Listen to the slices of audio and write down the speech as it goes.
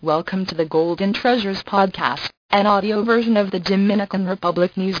Welcome to the Golden Treasures podcast, an audio version of the Dominican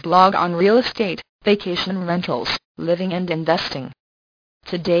Republic news blog on real estate, vacation rentals, living and investing.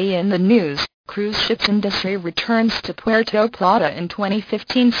 Today in the news, cruise ships industry returns to Puerto Plata in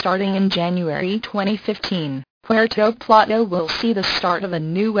 2015. Starting in January 2015, Puerto Plata will see the start of a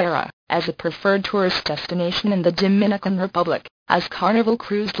new era as a preferred tourist destination in the Dominican Republic, as Carnival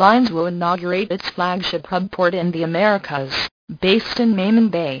Cruise Lines will inaugurate its flagship hub port in the Americas, based in Maimon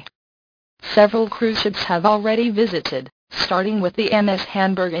Bay. Several cruise ships have already visited, starting with the MS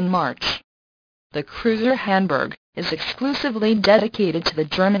Hamburg in March. The cruiser Hamburg is exclusively dedicated to the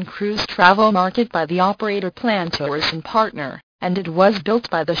German cruise travel market by the operator Plan Tourism Partner, and it was built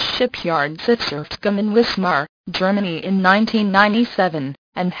by the shipyard Sitzerftgum in Wismar, Germany in 1997,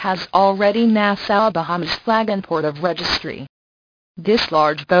 and has already Nassau, Bahamas flag and port of registry. This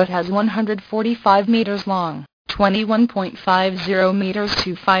large boat has 145 meters long, 21.50 meters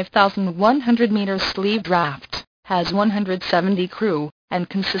to 5,100 meters sleeve draft, has 170 crew, and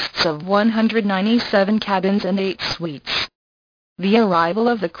consists of 197 cabins and 8 suites. The arrival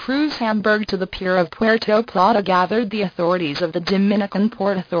of the cruise Hamburg to the pier of Puerto Plata gathered the authorities of the Dominican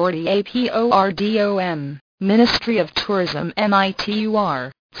Port Authority APORDOM, Ministry of Tourism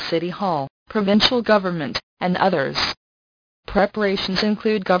MITUR, City Hall, provincial government, and others. Preparations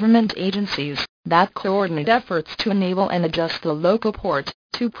include government agencies that coordinate efforts to enable and adjust the local port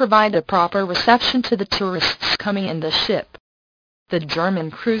to provide a proper reception to the tourists coming in the ship. The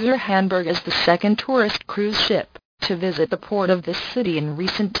German cruiser Hamburg is the second tourist cruise ship to visit the port of this city in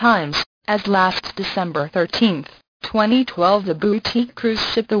recent times, as last December 13, 2012 the boutique cruise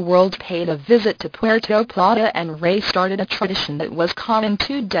ship The World paid a visit to Puerto Plata and restarted a tradition that was common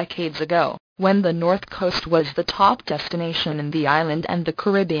 2 decades ago, when the North Coast was the top destination in the island and the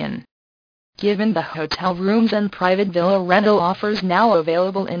Caribbean. Given the hotel rooms and private villa rental offers now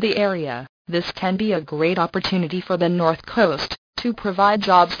available in the area, this can be a great opportunity for the North Coast to provide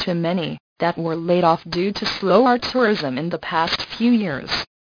jobs to many that were laid off due to slower tourism in the past few years.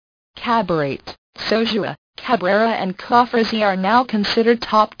 Cabaret, Sojua, Cabrera and Cofresi are now considered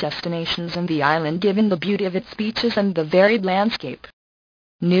top destinations in the island given the beauty of its beaches and the varied landscape.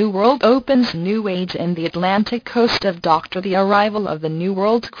 New World opens new age in the Atlantic coast of Dr. The arrival of the New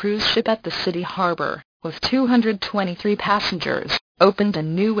World cruise ship at the city harbor, with 223 passengers, opened a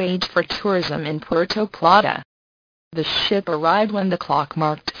new age for tourism in Puerto Plata. The ship arrived when the clock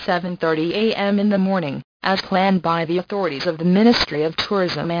marked 7:30 a.m. in the morning, as planned by the authorities of the Ministry of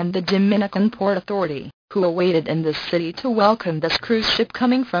Tourism and the Dominican Port Authority, who awaited in the city to welcome this cruise ship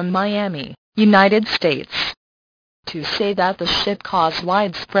coming from Miami, United States. To say that the ship caused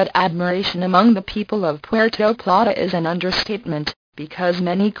widespread admiration among the people of Puerto Plata is an understatement, because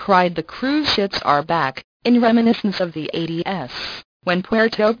many cried the cruise ships are back, in reminiscence of the 80s, when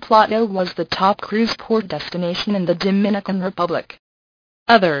Puerto Plata was the top cruise port destination in the Dominican Republic.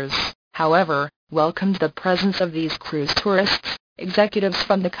 Others, however, welcomed the presence of these cruise tourists, executives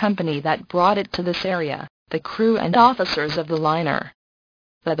from the company that brought it to this area, the crew and officers of the liner.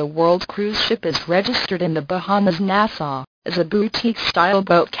 The World cruise ship is registered in the Bahamas. Nassau is a boutique-style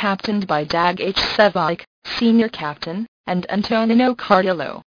boat captained by Dag H. Sevaik, senior captain, and Antonino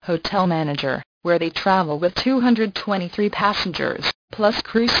Cardillo, hotel manager, where they travel with 223 passengers, plus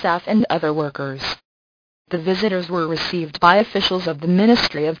crew staff and other workers. The visitors were received by officials of the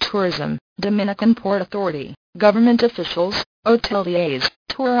Ministry of Tourism, Dominican Port Authority, government officials, hoteliers,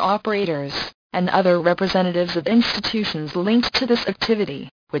 tour operators, and other representatives of institutions linked to this activity,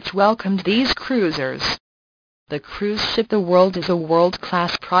 which welcomed these cruisers. The cruise ship The World is a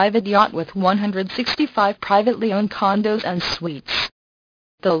world-class private yacht with 165 privately owned condos and suites.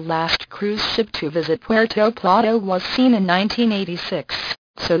 The last cruise ship to visit Puerto Plata was seen in 1986,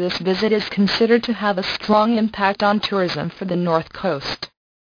 so this visit is considered to have a strong impact on tourism for the North Coast.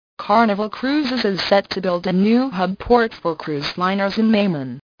 Carnival Cruises is set to build a new hub port for cruise liners in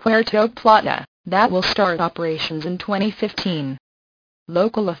Maimon, Puerto Plata, that will start operations in 2015.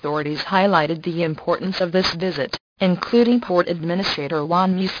 Local authorities highlighted the importance of this visit, including Port Administrator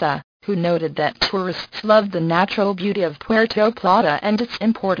Juan Musa, who noted that tourists loved the natural beauty of Puerto Plata and its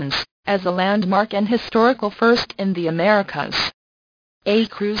importance as a landmark and historical first in the Americas. A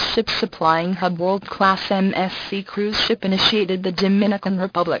cruise ship supplying hub world-class MSC cruise ship initiated the Dominican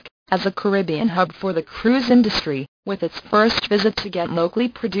Republic as a Caribbean hub for the cruise industry, with its first visit to get locally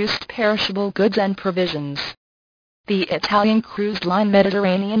produced perishable goods and provisions. The Italian cruise line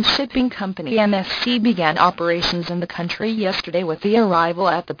Mediterranean Shipping Company MSC began operations in the country yesterday with the arrival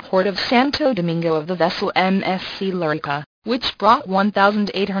at the port of Santo Domingo of the vessel MSC Lurica, which brought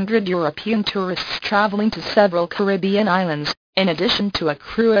 1,800 European tourists traveling to several Caribbean islands, in addition to a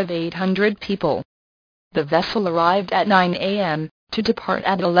crew of 800 people. The vessel arrived at 9 a.m., to depart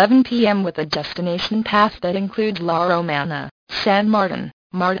at 11 p.m. with a destination path that includes La Romana, San Martin,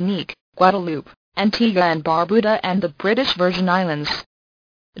 Martinique, Guadeloupe, Antigua and Barbuda and the British Virgin Islands.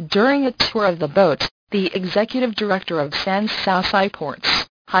 During a tour of the boat, the executive director of Sans-Souci Ports,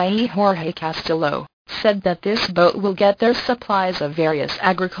 Jorge Castillo, said that this boat will get their supplies of various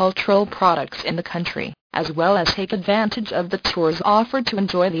agricultural products in the country, as well as take advantage of the tours offered to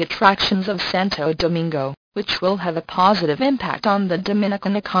enjoy the attractions of Santo Domingo, which will have a positive impact on the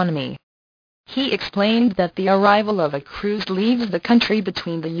Dominican economy. He explained that the arrival of a cruise leaves the country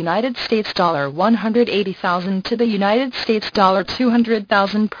between the United States $180,000 to the United States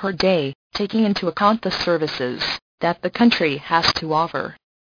 $200,000 per day, taking into account the services that the country has to offer.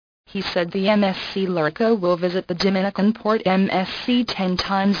 He said the MSC Lurica will visit the Dominican port MSC 10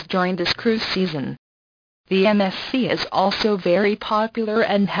 times during this cruise season. The MSC is also very popular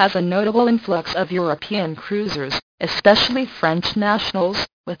and has a notable influx of European cruisers, especially French nationals,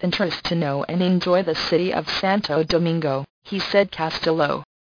 with interest to know and enjoy the city of Santo Domingo, he said Castillo.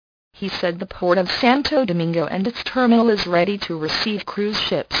 He said the port of Santo Domingo and its terminal is ready to receive cruise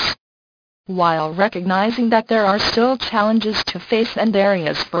ships. While recognizing that there are still challenges to face and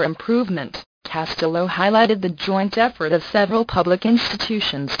areas for improvement, Castillo highlighted the joint effort of several public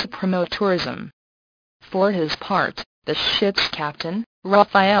institutions to promote tourism. For his part, the ship's captain,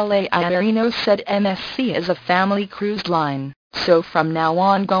 Rafael Iarino, said MSC is a family cruise line, so from now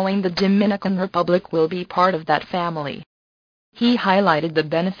on the Dominican Republic will be part of that family. He highlighted the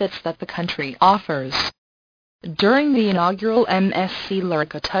benefits that the country offers. During the inaugural MSC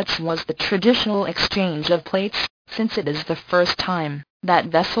Lurica touch was the traditional exchange of plates, since it is the first time that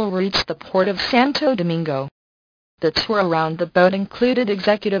vessel reached the port of Santo Domingo. The tour around the boat included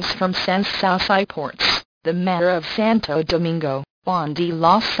executives from Sans-Souci Ports, the mayor of Santo Domingo, Juan de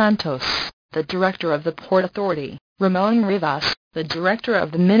los Santos, the director of the Port Authority, Ramon Rivas, the director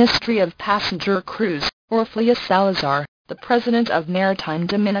of the Ministry of Passenger Cruise, Orflia Salazar, the president of Maritime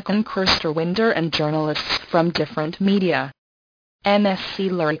Dominican Kirster Winder and journalists from different media. MSC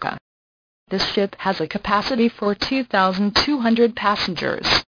Lurica. This ship has a capacity for 2,200 passengers.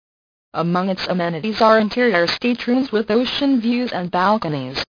 Among its amenities are interior staterooms with ocean views and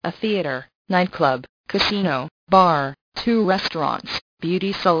balconies, a theater, nightclub, casino, bar, 2 restaurants,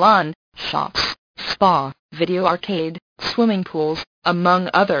 beauty salon, shops, spa, video arcade, swimming pools, among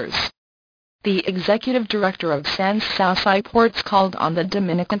others. The executive director of Sans-Souci Ports called on the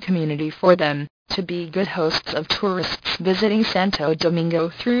Dominican community for them to be good hosts of tourists visiting Santo Domingo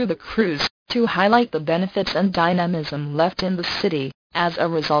through the cruise, to highlight the benefits and dynamism left in the city as a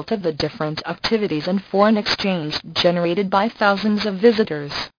result of the different activities and foreign exchange generated by thousands of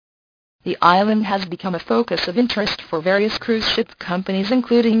visitors. The island has become a focus of interest for various cruise ship companies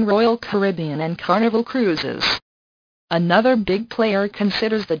including Royal Caribbean and Carnival Cruises. Another big player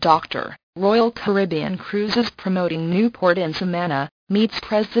considers the Dr. Royal Caribbean Cruises promoting Newport in Samana, meets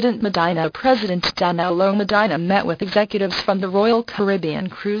President Medina. President Danilo Medina met with executives from the Royal Caribbean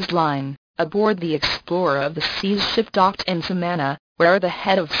Cruise Line, aboard the Explorer of the Seas ship docked in Samana, where the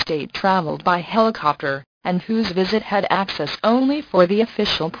head of state traveled by helicopter, and whose visit had access only for the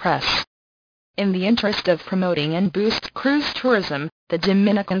official press. In the interest of promoting and boost cruise tourism, the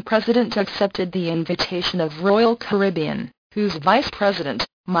Dominican president accepted the invitation of Royal Caribbean, whose vice president,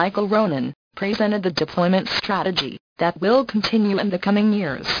 Michael Ronan, presented the deployment strategy that will continue in the coming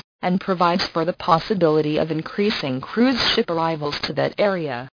years, and provides for the possibility of increasing cruise ship arrivals to that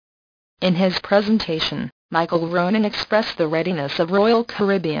area. In his presentation, Michael Ronan expressed the readiness of Royal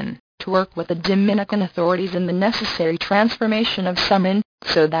Caribbean to work with the Dominican authorities in the necessary transformation of Summon,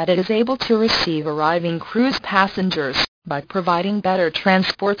 so that it is able to receive arriving cruise passengers, by providing better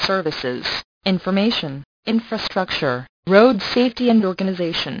transport services, information, infrastructure, road safety and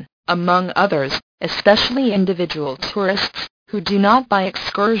organization, among others, especially individual tourists, who do not buy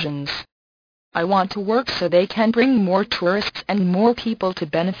excursions. I want to work so they can bring more tourists and more people to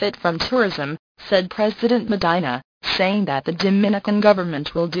benefit from tourism, said President Medina, saying that the Dominican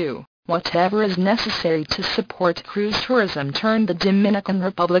government will do whatever is necessary to support cruise tourism, turn the Dominican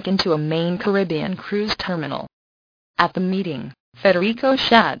Republic into a main Caribbean cruise terminal. At the meeting, Federico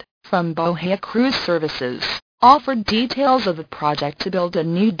Shad, from Bohea Cruise Services, offered details of the project to build a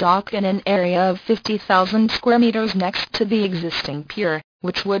new dock in an area of 50,000 square meters next to the existing pier,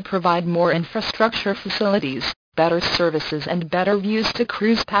 which would provide more infrastructure facilities, better services and better views to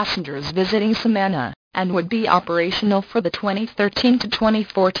cruise passengers visiting Samana, and would be operational for the 2013 to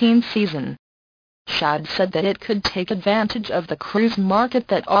 2014 season. Shad said that it could take advantage of the cruise market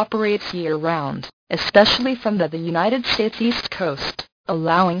that operates year-round, especially from the United States East Coast,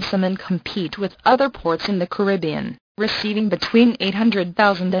 allowing some to compete with other ports in the Caribbean, receiving between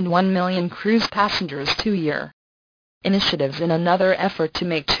 800,000 and 1 million cruise passengers a year. Initiatives. In another effort to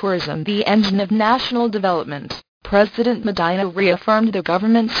make tourism the engine of national development, President Medina reaffirmed the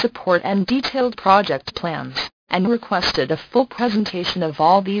government's support and detailed project plans, and requested a full presentation of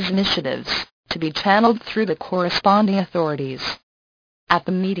all these initiatives, to be channeled through the corresponding authorities. At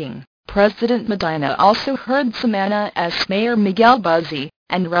the meeting, President Medina also heard Samana's Mayor Miguel Buzzi,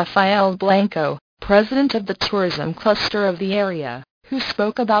 and Rafael Blanco, president of the tourism cluster of the area, who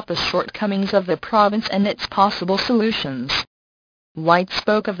spoke about the shortcomings of the province and its possible solutions. White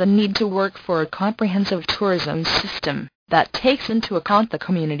spoke of the need to work for a comprehensive tourism system that takes into account the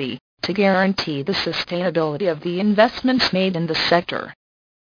community, to guarantee the sustainability of the investments made in the sector.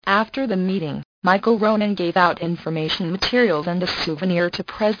 After the meeting, Michael Ronan gave out information materials and a souvenir to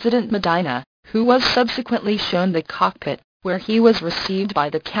President Medina, who was subsequently shown the cockpit, where he was received by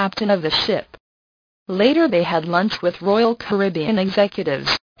the captain of the ship. Later they had lunch with Royal Caribbean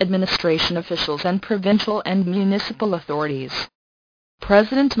executives, administration officials and provincial and municipal authorities.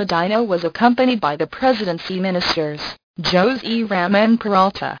 President Medina was accompanied by the presidency ministers, Jose Ramon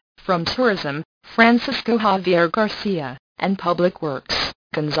Peralta, from Tourism, Francisco Javier Garcia, and Public Works,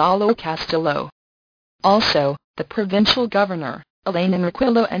 Gonzalo Castillo. Also, the provincial governor, Elena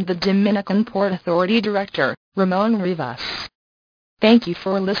Requillo, and the Dominican Port Authority Director, Ramon Rivas. Thank you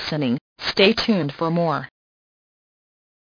for listening. Stay tuned for more.